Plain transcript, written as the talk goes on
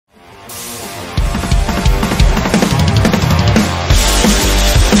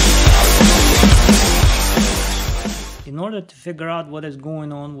order to figure out what is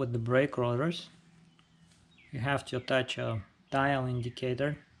going on with the brake rotors, you have to attach a dial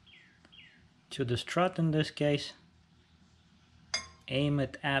indicator to the strut in this case, aim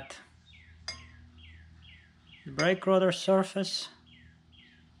it at the brake rotor surface,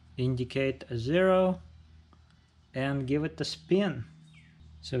 indicate a 0 and give it a spin.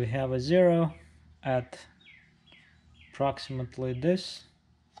 So we have a 0 at approximately this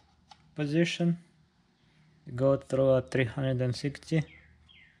position, go through a 360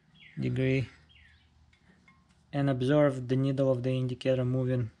 degree and observe the needle of the indicator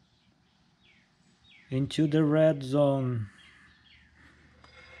moving into the red zone.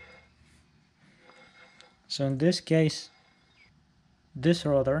 So in this case, this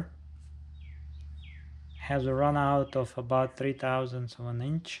rotor has a run out of about 0.003 of an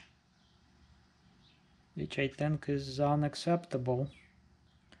inch, which I think is unacceptable,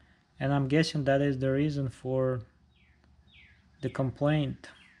 and I'm guessing that is the reason for the complaint.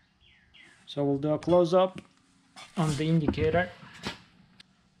 So we'll do a close-up on the indicator.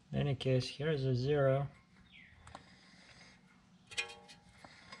 In any case, here is a 0.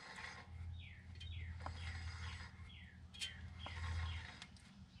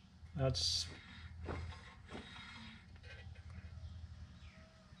 That's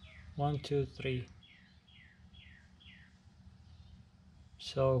 1, 2, 3.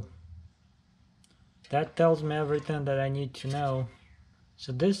 So that tells me everything that I need to know.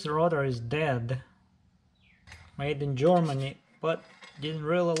 So this rotor is dead, made in Germany, but didn't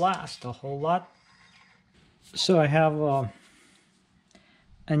really last a whole lot. So I have a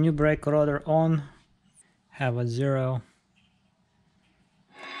new brake rotor on, have a 0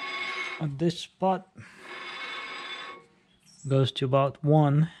 at this spot, goes to about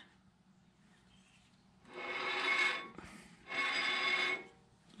 1,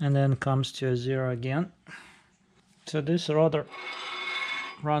 and then comes to a 0 again. So this rotor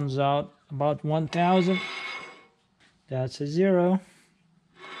runs out about 1000. That's a 0.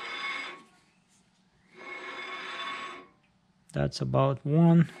 That's about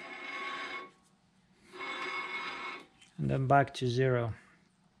 1. And then back to 0.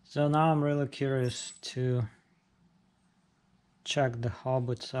 So now I'm really curious to check the hub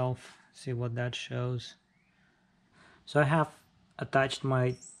itself, see what that shows. So I have attached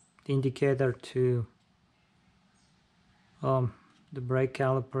my indicator to the brake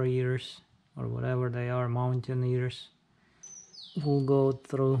caliper ears, or whatever they are, mounting ears. We'll go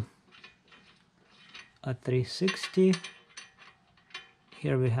through a 360.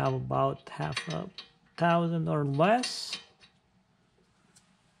 Here we have about 500 or less.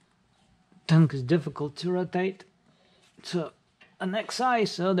 Tank is difficult to rotate. So an XI,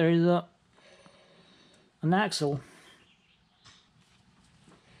 so there is an axle,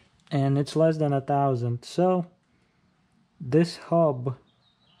 and it's less than 1000. So this hub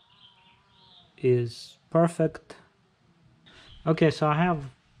is perfect. Okay, so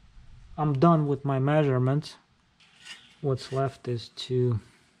I'm done with my measurements. What's left is to,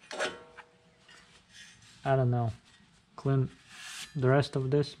 I don't know, clean the rest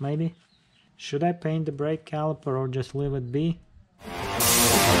of this maybe. Should I paint the brake caliper or just leave it be?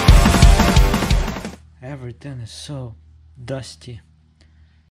 Everything is so dusty.